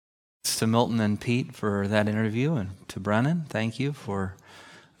Thanks to Milton and Pete for that interview, and to Brennan, thank you for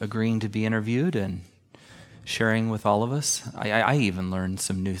agreeing to be interviewed and sharing with all of us. I even learned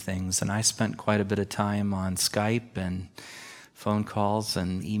some new things, and I spent quite a bit of time on Skype and phone calls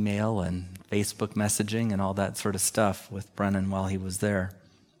and email and Facebook messaging and all that sort of stuff with Brennan while he was there.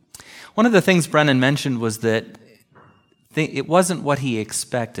 One of the things Brennan mentioned was that it wasn't what he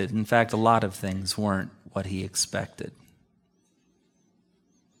expected. In fact, a lot of things weren't what he expected.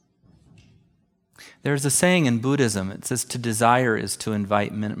 There's a saying in Buddhism, it says, to desire is to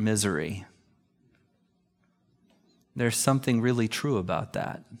invite misery. There's something really true about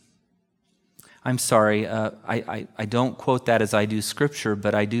that. I'm sorry, I don't quote that as I do Scripture,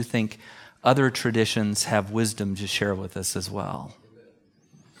 but I do think other traditions have wisdom to share with us as well.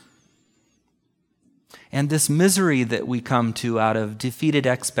 And this misery that we come to out of defeated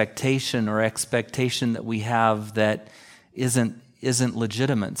expectation, or expectation that we have that isn't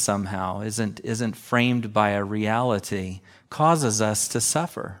legitimate somehow, isn't framed by a reality, causes us to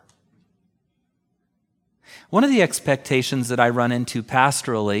suffer. One of the expectations that I run into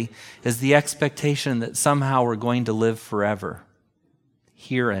pastorally is the expectation that somehow we're going to live forever,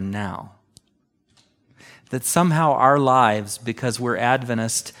 here and now. That somehow our lives, because we're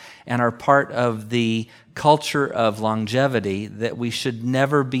Adventist and are part of the culture of longevity, that we should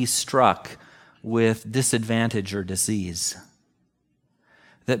never be struck with disadvantage or disease.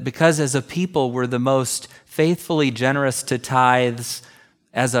 That because as a people we're the most faithfully generous to tithes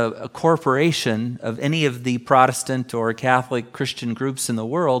as a corporation of any of the Protestant or Catholic Christian groups in the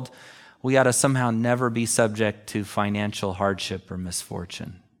world, we ought to somehow never be subject to financial hardship or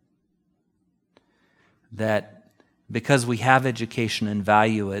misfortune. That because we have education and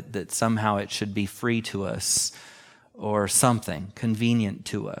value it, that somehow it should be free to us or something convenient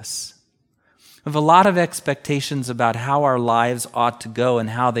to us. We have a lot of expectations about how our lives ought to go and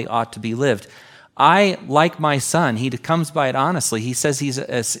how they ought to be lived. I, like my son, he comes by it honestly. He says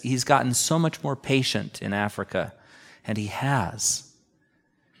he's gotten so much more patient in Africa, and he has.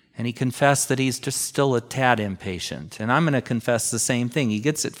 And he confessed that he's just still a tad impatient. And I'm going to confess the same thing. He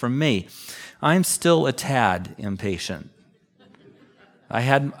gets it from me. I'm still a tad impatient. I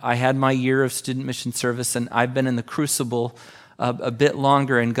had my year of student mission service, and I've been in the crucible a bit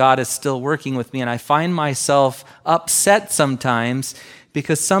longer, and God is still working with me, and I find myself upset sometimes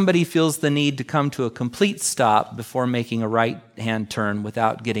because somebody feels the need to come to a complete stop before making a right-hand turn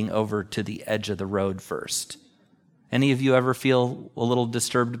without getting over to the edge of the road first. Any of you ever feel a little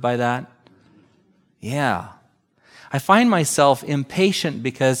disturbed by that? Yeah. I find myself impatient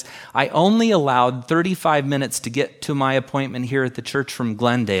because I only allowed 35 minutes to get to my appointment here at the church from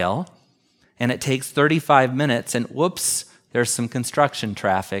Glendale, and it takes 35 minutes, and whoops, there's some construction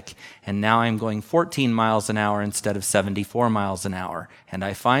traffic, and now I'm going 14 miles an hour instead of 74 miles an hour, and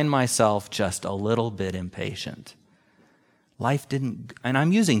I find myself just a little bit impatient. Life didn't, and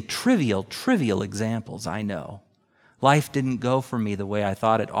I'm using trivial examples, I know. Life didn't go for me the way I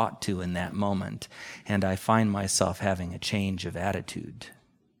thought it ought to in that moment, and I find myself having a change of attitude.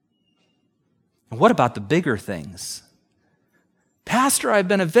 And what about the bigger things? Pastor, I've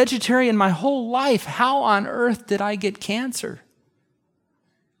been a vegetarian my whole life. How on earth did I get cancer?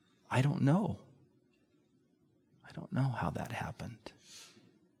 I don't know. I don't know how that happened.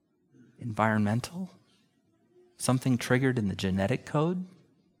 Environmental? Something triggered in the genetic code?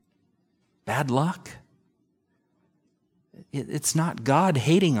 Bad luck? It's not God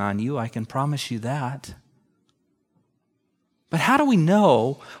hating on you, I can promise you that. But how do we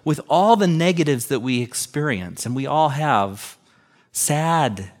know, with all the negatives that we experience, and we all have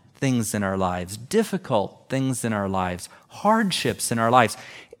sad things in our lives, difficult things in our lives, hardships in our lives,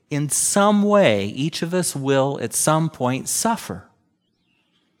 in some way, each of us will at some point suffer.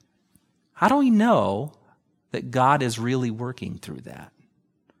 How do we know that God is really working through that?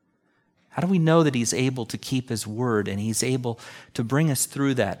 How do we know that He's able to keep His word and He's able to bring us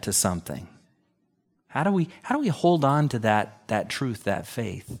through that to something? How do we hold on to that truth, that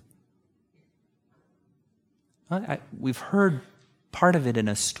faith? We've heard part of it in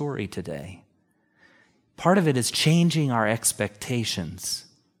a story today. Part of it is changing our expectations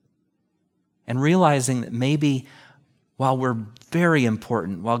and realizing that maybe while we're very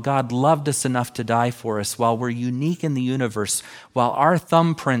important, while God loved us enough to die for us, while we're unique in the universe, while our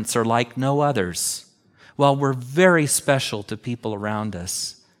thumbprints are like no others, while we're very special to people around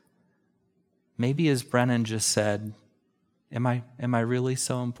us, maybe as Brennan just said, am I really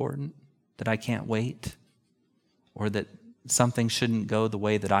so important that I can't wait? Or that something shouldn't go the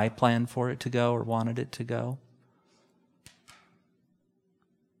way that I planned for it to go or wanted it to go?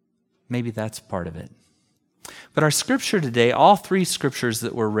 Maybe that's part of it. But our scripture today, all three scriptures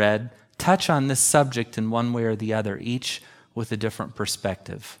that were read, touch on this subject in one way or the other, each with a different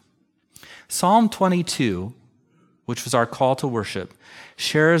perspective. Psalm 22, which was our call to worship,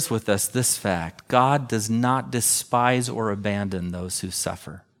 shares with us this fact: God does not despise or abandon those who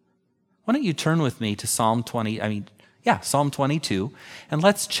suffer. Why don't you turn with me to Psalm 22, and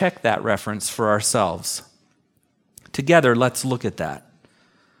let's check that reference for ourselves. Together, let's look at that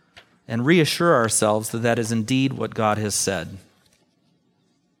and reassure ourselves that that is indeed what God has said.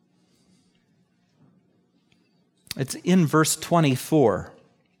 It's in verse 24.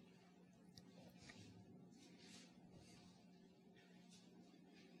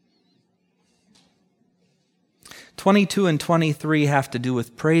 (22) and 23 have to do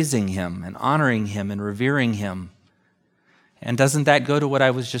with praising him and honoring him and revering him. And doesn't that go to what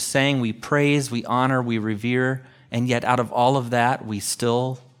I was just saying? We praise, we honor, we revere, and yet out of all of that, we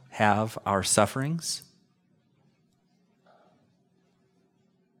still have our sufferings.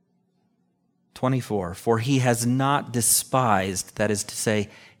 24, for he has not despised, that is to say,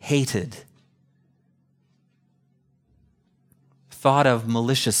 hated, thought of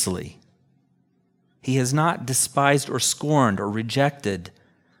maliciously. He has not despised or scorned or rejected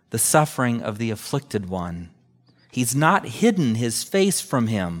the suffering of the afflicted one. He's not hidden his face from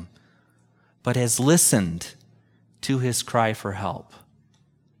him, but has listened to his cry for help.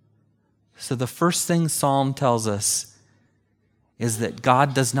 So the first thing Psalm tells us is that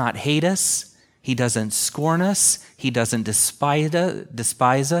God does not hate us. He doesn't scorn us. He doesn't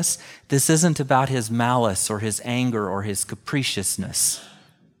despise us. This isn't about his malice or his anger or his capriciousness.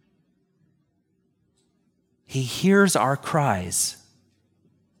 He hears our cries.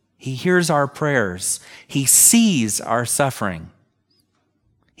 He hears our prayers. He sees our suffering.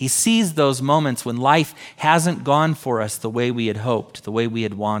 He sees those moments when life hasn't gone for us the way we had hoped, the way we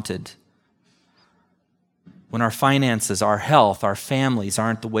had wanted. When our finances, our health, our families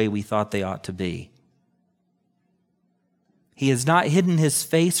aren't the way we thought they ought to be. He has not hidden his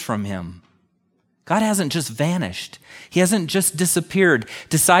face from him. God hasn't just vanished. He hasn't just disappeared,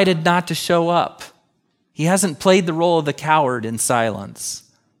 decided not to show up. He hasn't played the role of the coward in silence.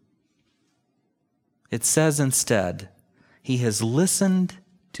 It says instead, he has listened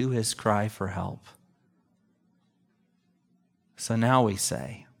to his cry for help. So now we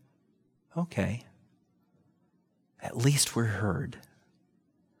say, okay, at least we're heard.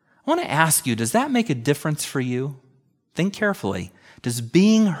 I want to ask you, does that make a difference for you? Think carefully. Does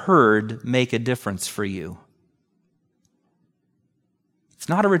being heard make a difference for you? It's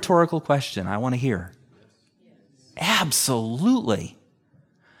not a rhetorical question. I want to hear. Absolutely.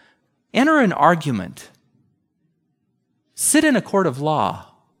 Enter an argument. Sit in a court of law.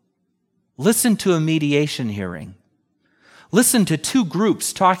 Listen to a mediation hearing. Listen to two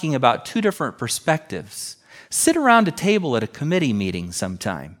groups talking about two different perspectives. Sit around a table at a committee meeting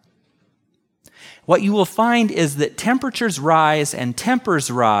sometime. What you will find is that temperatures rise and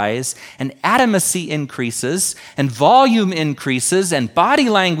tempers rise and atomacy increases and volume increases and body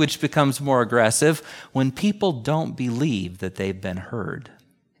language becomes more aggressive when people don't believe that they've been heard.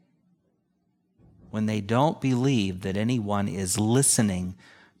 When they don't believe that anyone is listening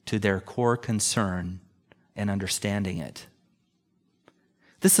to their core concern and understanding it.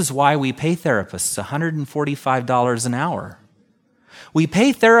 This is why we pay therapists $145 an hour. We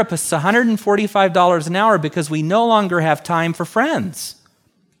pay therapists $145 an hour because we no longer have time for friends.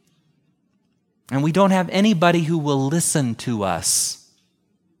 And we don't have anybody who will listen to us,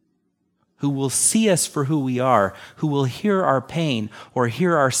 who will see us for who we are, who will hear our pain or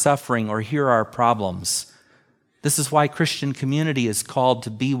hear our suffering or hear our problems. This is why Christian community is called to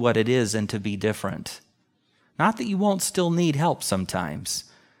be what it is and to be different. Not that you won't still need help sometimes,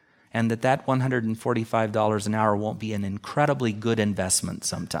 and that $145 an hour won't be an incredibly good investment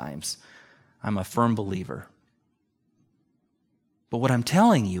sometimes. I'm a firm believer. But what I'm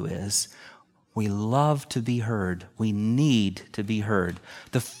telling you is, we love to be heard. We need to be heard.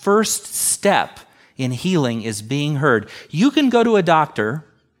 The first step in healing is being heard. You can go to a doctor,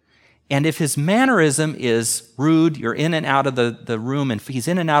 and if his mannerism is rude, you're in and out of the room, and he's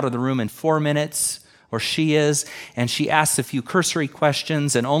in and out of the room in 4 minutes, or she is, and she asks a few cursory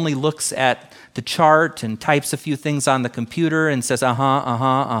questions and only looks at the chart and types a few things on the computer and says,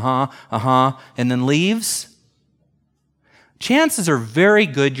 and then leaves, chances are very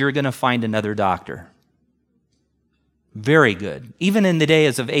good you're going to find another doctor. Very good. Even in the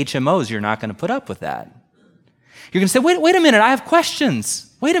days of HMOs, you're not going to put up with that. You're going to say, wait a minute, I have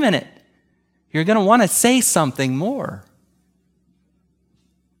questions. Wait a minute. You're going to want to say something more.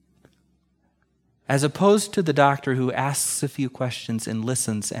 As opposed to the doctor who asks a few questions and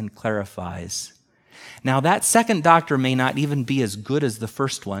listens and clarifies. Now, that second doctor may not even be as good as the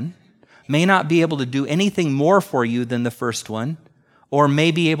first one, may not be able to do anything more for you than the first one, or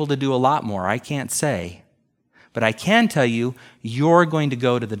may be able to do a lot more. I can't say. But I can tell you, you're going to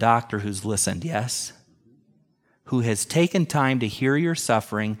go to the doctor who's listened, yes? Who has taken time to hear your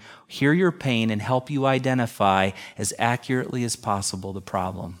suffering, hear your pain, and help you identify as accurately as possible the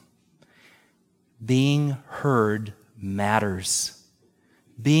problem. Being heard matters.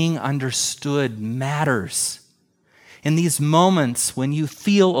 Being understood matters. In these moments when you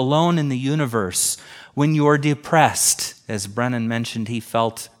feel alone in the universe, when you're depressed, as Brennan mentioned he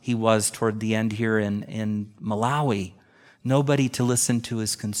felt he was toward the end here in Malawi, nobody to listen to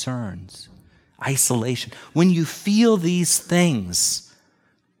his concerns, isolation. When you feel these things,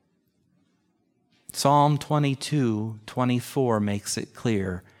 Psalm 22:24 makes it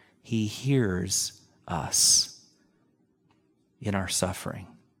clear. He hears us in our suffering.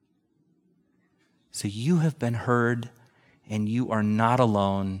 So you have been heard, and you are not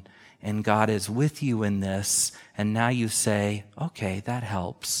alone, and God is with you in this, and now you say, okay, that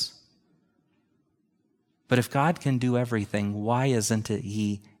helps. But if God can do everything, why isn't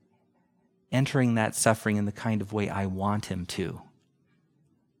he entering that suffering in the kind of way I want him to?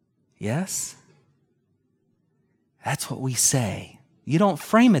 Yes? That's what we say. You don't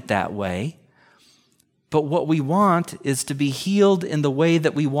frame it that way, but what we want is to be healed in the way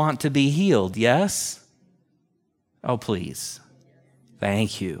that we want to be healed, yes? Oh, please.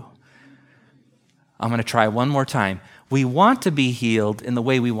 Thank you. I'm going to try one more time. We want to be healed in the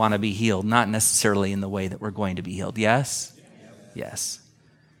way we want to be healed, not necessarily in the way that we're going to be healed, yes? Yes.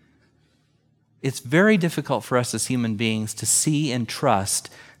 It's very difficult for us as human beings to see and trust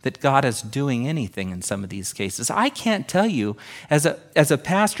that God is doing anything in some of these cases. I can't tell you, as a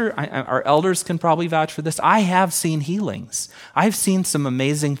pastor, our elders can probably vouch for this, I have seen healings. I've seen some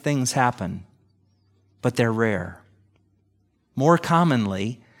amazing things happen, but they're rare. More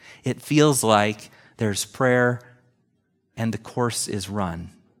commonly, it feels like there's prayer and the course is run.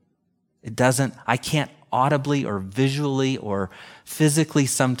 I can't audibly or visually or physically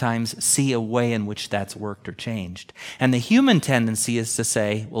sometimes see a way in which that's worked or changed. And the human tendency is to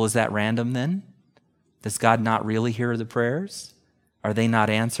say, well, is that random then? Does God not really hear the prayers? Are they not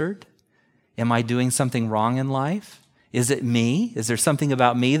answered? Am I doing something wrong in life? Is it me? Is there something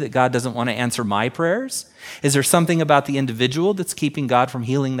about me that God doesn't want to answer my prayers? Is there something about the individual that's keeping God from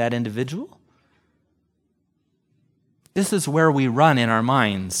healing that individual? This is where we run in our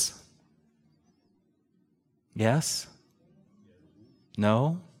minds. Yes?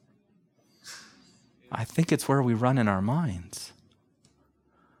 No? I think it's where we run in our minds.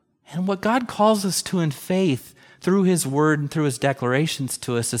 And what God calls us to in faith through his word and through his declarations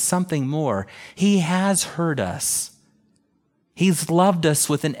to us is something more. He has heard us. He's loved us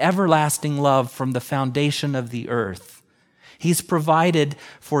with an everlasting love from the foundation of the earth. He's provided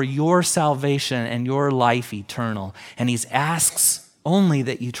for your salvation and your life eternal. And he asks only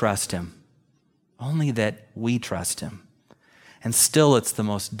that you trust him. Only that we trust him. And still it's the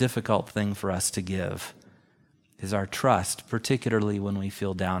most difficult thing for us to give, is our trust, particularly when we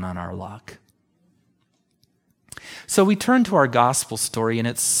feel down on our luck. So we turn to our gospel story, and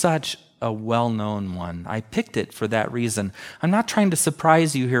it's such a well-known one. I picked it for that reason. I'm not trying to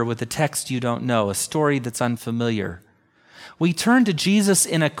surprise you here with a text you don't know, a story that's unfamiliar. We turn to Jesus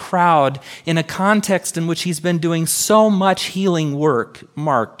in a crowd, in a context in which he's been doing so much healing work.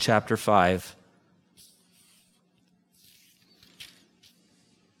 Mark chapter 5.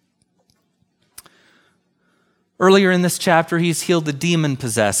 Earlier in this chapter, he's healed a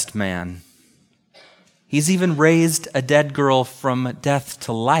demon-possessed man. He's even raised a dead girl from death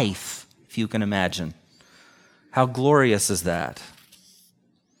to life, if you can imagine. How glorious is that?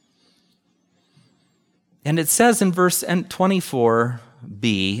 And it says in verse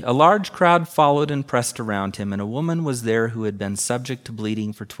 24b, a large crowd followed and pressed around him, and a woman was there who had been subject to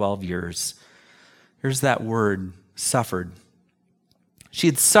bleeding for 12 years. Here's that word, suffered. She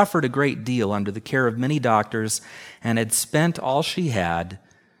had suffered a great deal under the care of many doctors and had spent all she had,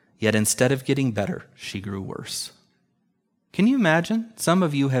 yet instead of getting better, she grew worse. Can you imagine? Some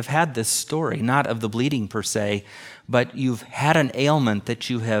of you have had this story, not of the bleeding per se, but you've had an ailment that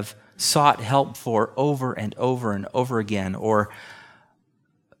you have sought help for over and over and over again, or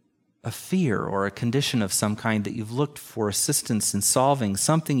a fear or a condition of some kind that you've looked for assistance in solving,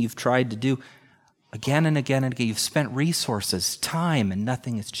 something you've tried to do again and again and again. You've spent resources, time, and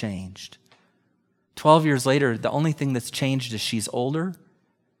nothing has changed. 12 years later, the only thing that's changed is she's older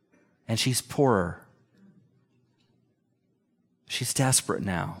and she's poorer. She's desperate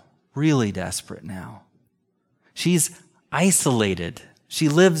now, really desperate now. She's isolated. She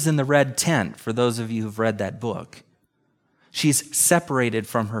lives in the red tent, for those of you who've read that book. She's separated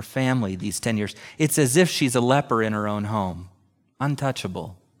from her family these 10 years. It's as if she's a leper in her own home,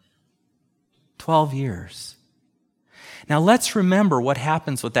 untouchable. 12 years. Now let's remember what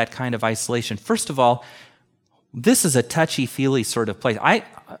happens with that kind of isolation. First of all, this is a touchy-feely sort of place.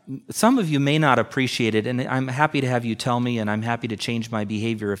 Some of you may not appreciate it, and I'm happy to have you tell me, and I'm happy to change my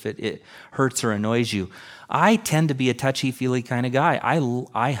behavior if it hurts or annoys you. I tend to be a touchy-feely kind of guy.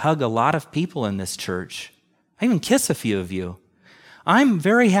 I hug a lot of people in this church. I even kiss a few of you. I'm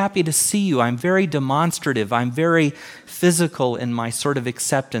very happy to see you. I'm very demonstrative. I'm very physical in my sort of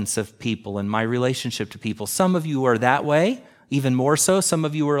acceptance of people and my relationship to people. Some of you are that way, even more so. Some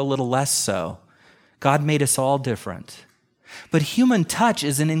of you are a little less so. God made us all different. But human touch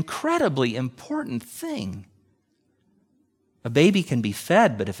is an incredibly important thing. A baby can be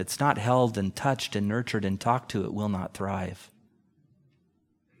fed, but if it's not held and touched and nurtured and talked to, it will not thrive.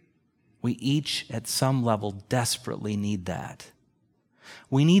 We each, at some level, desperately need that.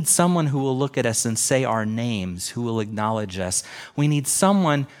 We need someone who will look at us and say our names, who will acknowledge us. We need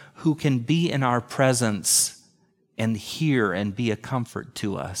someone who can be in our presence and hear and be a comfort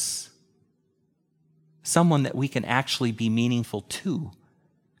to us. Someone that we can actually be meaningful to.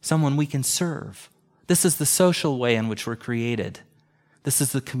 Someone we can serve. This is the social way in which we're created. This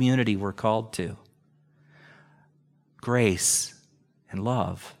is the community we're called to. Grace and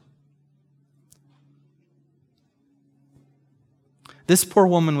love. This poor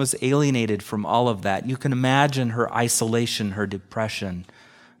woman was alienated from all of that. You can imagine her isolation, her depression,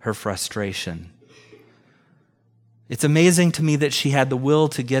 her frustration. It's amazing to me that she had the will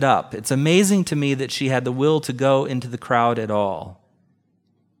to get up. It's amazing to me that she had the will to go into the crowd at all.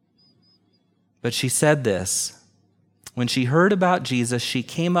 But she said this. When she heard about Jesus, she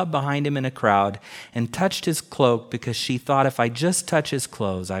came up behind him in a crowd and touched his cloak because she thought, if I just touch his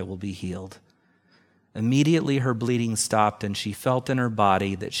clothes, I will be healed. Immediately her bleeding stopped and she felt in her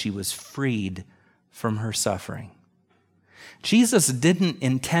body that she was freed from her suffering. Jesus didn't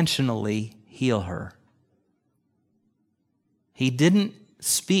intentionally heal her. He didn't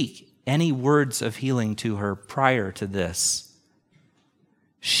speak any words of healing to her prior to this.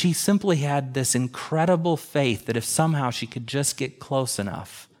 She simply had this incredible faith that if somehow she could just get close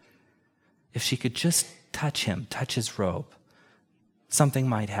enough, if she could just touch him, touch his robe, something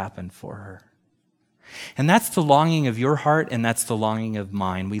might happen for her. And that's the longing of your heart, and that's the longing of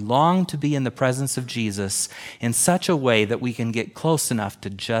mine. We long to be in the presence of Jesus in such a way that we can get close enough to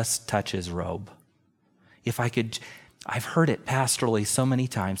just touch his robe. If I could, I've heard it pastorally so many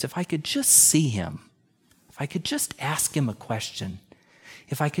times, if I could just see him, if I could just ask him a question,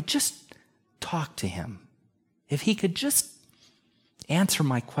 if I could just talk to him, if he could just answer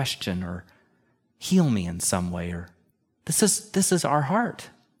my question or heal me in some way, or this is our heart.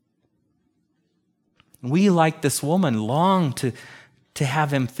 We, like this woman, long to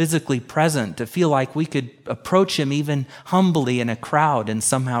have him physically present, to feel like we could approach him even humbly in a crowd and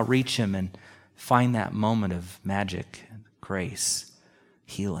somehow reach him and find that moment of magic, grace,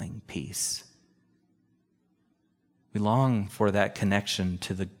 healing, peace. We long for that connection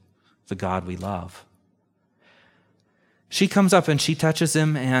to the God we love. She comes up and she touches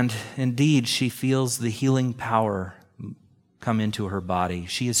him, and indeed she feels the healing power come into her body.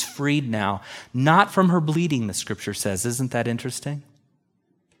 She is freed now, not from her bleeding, the scripture says. Isn't that interesting?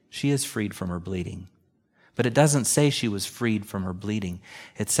 She is freed from her bleeding. But it doesn't say she was freed from her bleeding.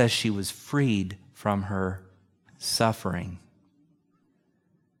 It says she was freed from her suffering.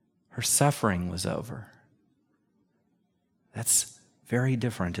 Her suffering was over. That's very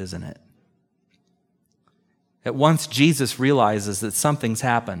different, isn't it? At once, Jesus realizes that something's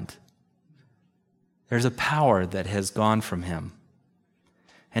happened. There's a power that has gone from him.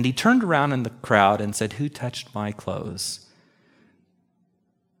 And he turned around in the crowd and said, "Who touched my clothes?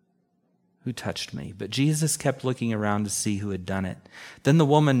 Who touched me?" But Jesus kept looking around to see who had done it. Then the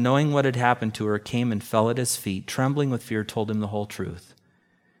woman, knowing what had happened to her, came and fell at his feet, trembling with fear, told him the whole truth.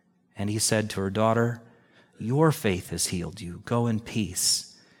 And he said to her, "Daughter, your faith has healed you. Go in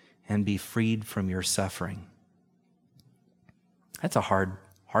peace and be freed from your suffering." That's a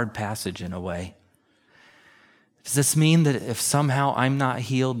hard passage in a way. Does this mean that if somehow I'm not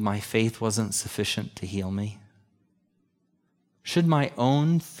healed, my faith wasn't sufficient to heal me? Should my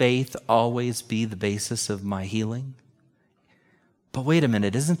own faith always be the basis of my healing? But wait a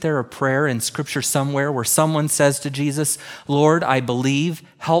minute, isn't there a prayer in Scripture somewhere where someone says to Jesus, "Lord, I believe,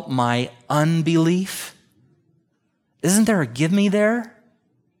 help my unbelief"? Isn't there a give me there?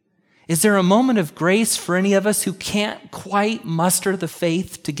 Is there a moment of grace for any of us who can't quite muster the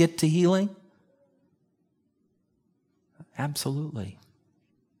faith to get to healing? Absolutely.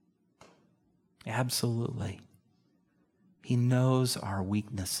 Absolutely. He knows our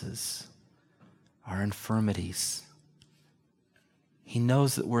weaknesses, our infirmities. He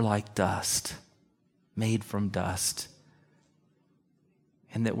knows that we're like dust, made from dust,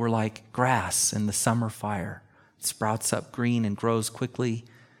 and that we're like grass in the summer fire. It sprouts up green and grows quickly,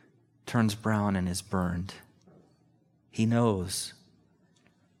 turns brown and is burned. He knows.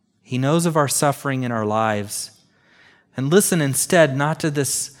 He knows of our suffering in our lives. And listen instead not to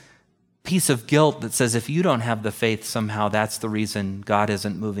this piece of guilt that says if you don't have the faith, somehow that's the reason God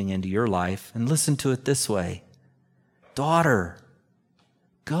isn't moving into your life. And listen to it this way. Daughter,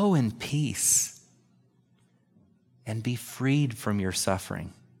 go in peace and be freed from your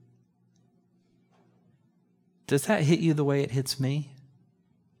suffering. Does that hit you the way it hits me?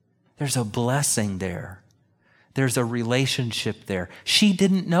 There's a blessing there. There's a relationship there. She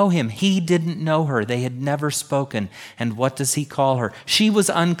didn't know him. He didn't know her. They had never spoken. And what does he call her? She was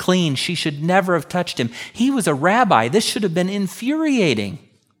unclean. She should never have touched him. He was a rabbi. This should have been infuriating.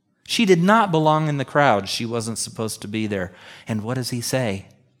 She did not belong in the crowd. She wasn't supposed to be there. And what does he say?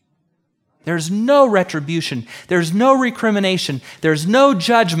 There's no retribution. There's no recrimination. There's no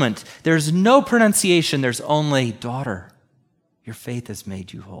judgment. There's no pronunciation. There's only, daughter, your faith has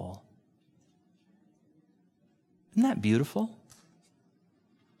made you whole. Isn't that beautiful?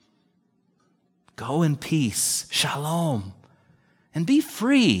 Go in peace, shalom, and be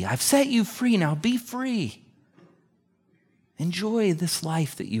free. I've set you free, now be free. Enjoy this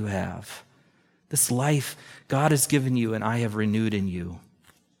life that you have. This life God has given you and I have renewed in you.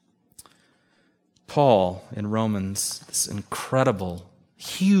 Paul in Romans, this incredible,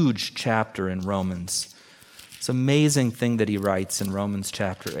 huge chapter in Romans. This amazing thing that he writes in Romans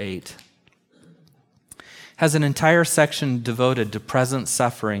chapter 8. Has an entire section devoted to present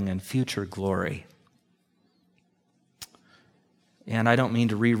suffering and future glory. And I don't mean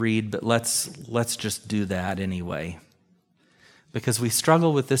to reread, but let's just do that anyway. Because we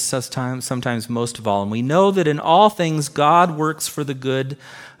struggle with this sometimes most of all. And we know that in all things God works for the good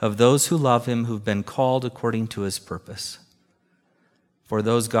of those who love him, who've been called according to his purpose. For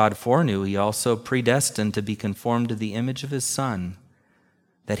those God foreknew, he also predestined to be conformed to the image of his Son,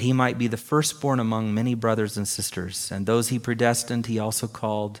 that he might be the firstborn among many brothers and sisters. And those he predestined, he also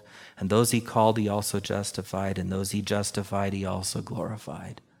called. And those he called, he also justified. And those he justified, he also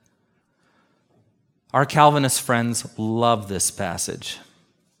glorified. Our Calvinist friends love this passage.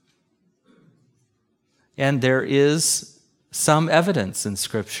 And there is some evidence in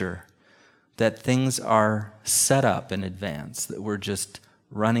Scripture that things are set up in advance, that we're just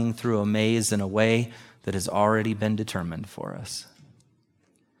running through a maze in a way that has already been determined for us.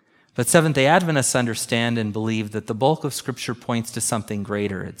 But Seventh-day Adventists understand and believe that the bulk of Scripture points to something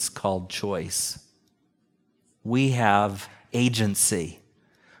greater. It's called choice. We have agency.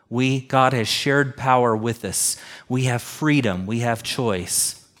 God has shared power with us. We have freedom. We have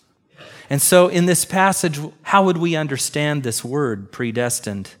choice. And so in this passage, how would we understand this word,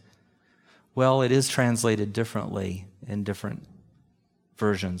 predestined? Well, it is translated differently in different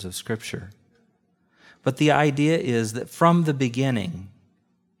versions of Scripture. But the idea is that from the beginning,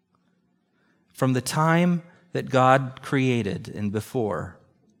 from the time that God created and before,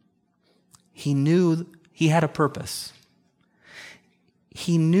 he knew he had a purpose.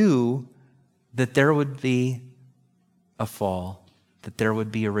 He knew that there would be a fall, that there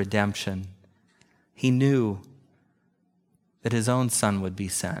would be a redemption. He knew that his own Son would be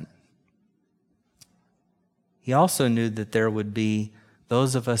sent. He also knew that there would be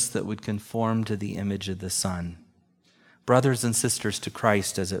those of us that would conform to the image of the Son, brothers and sisters to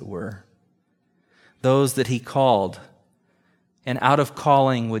Christ, as it were. Those that he called, and out of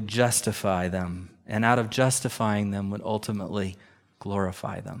calling would justify them, and out of justifying them would ultimately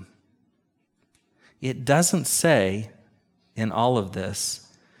glorify them. It doesn't say in all of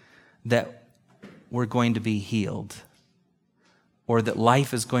this that we're going to be healed, or that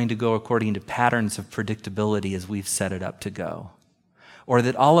life is going to go according to patterns of predictability as we've set it up to go, or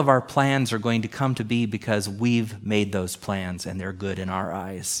that all of our plans are going to come to be because we've made those plans and they're good in our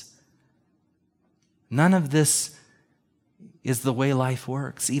eyes. None of this is the way life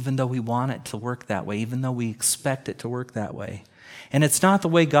works, even though we want it to work that way, even though we expect it to work that way. And it's not the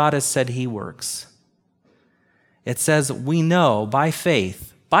way God has said he works. It says we know by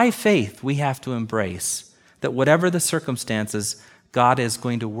faith we have to embrace that whatever the circumstances, God is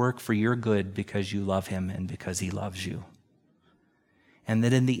going to work for your good because you love him and because he loves you. And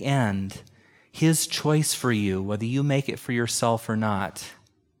that in the end, his choice for you, whether you make it for yourself or not,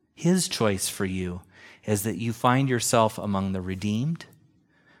 his choice for you is that you find yourself among the redeemed,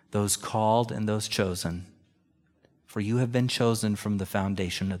 those called and those chosen, for you have been chosen from the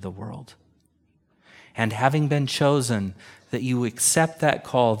foundation of the world. And having been chosen, that you accept that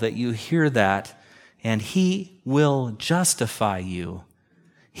call, that you hear that, and He will justify you.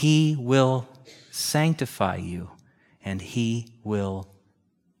 He will sanctify you, and He will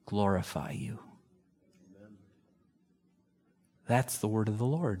glorify you. That's the word of the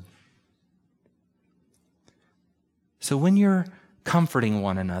Lord. So when you're comforting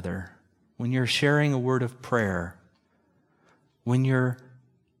one another, when you're sharing a word of prayer, when you're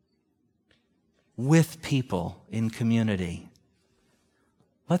with people in community,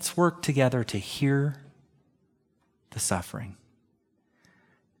 let's work together to hear the suffering,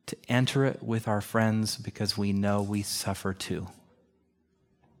 to enter it with our friends because we know we suffer too,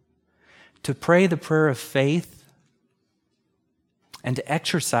 to pray the prayer of faith and to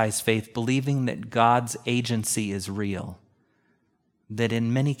exercise faith, believing that God's agency is real, that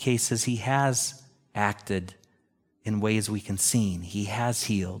in many cases He has acted in ways we can see. He has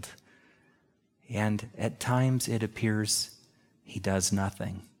healed. And at times it appears He does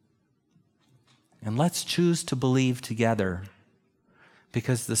nothing. And let's choose to believe together,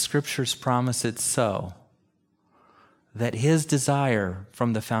 because the Scriptures promise it so, that His desire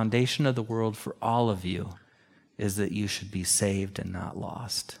from the foundation of the world for all of you is that you should be saved and not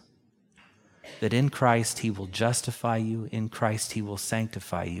lost. That in Christ He will justify you, in Christ He will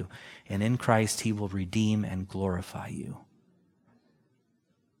sanctify you, and in Christ He will redeem and glorify you.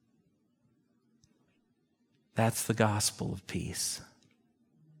 That's the gospel of peace.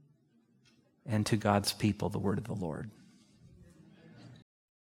 And to God's people, the word of the Lord.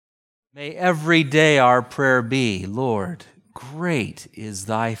 May every day our prayer be, Lord, great is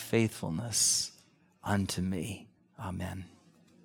thy faithfulness unto me. Amen.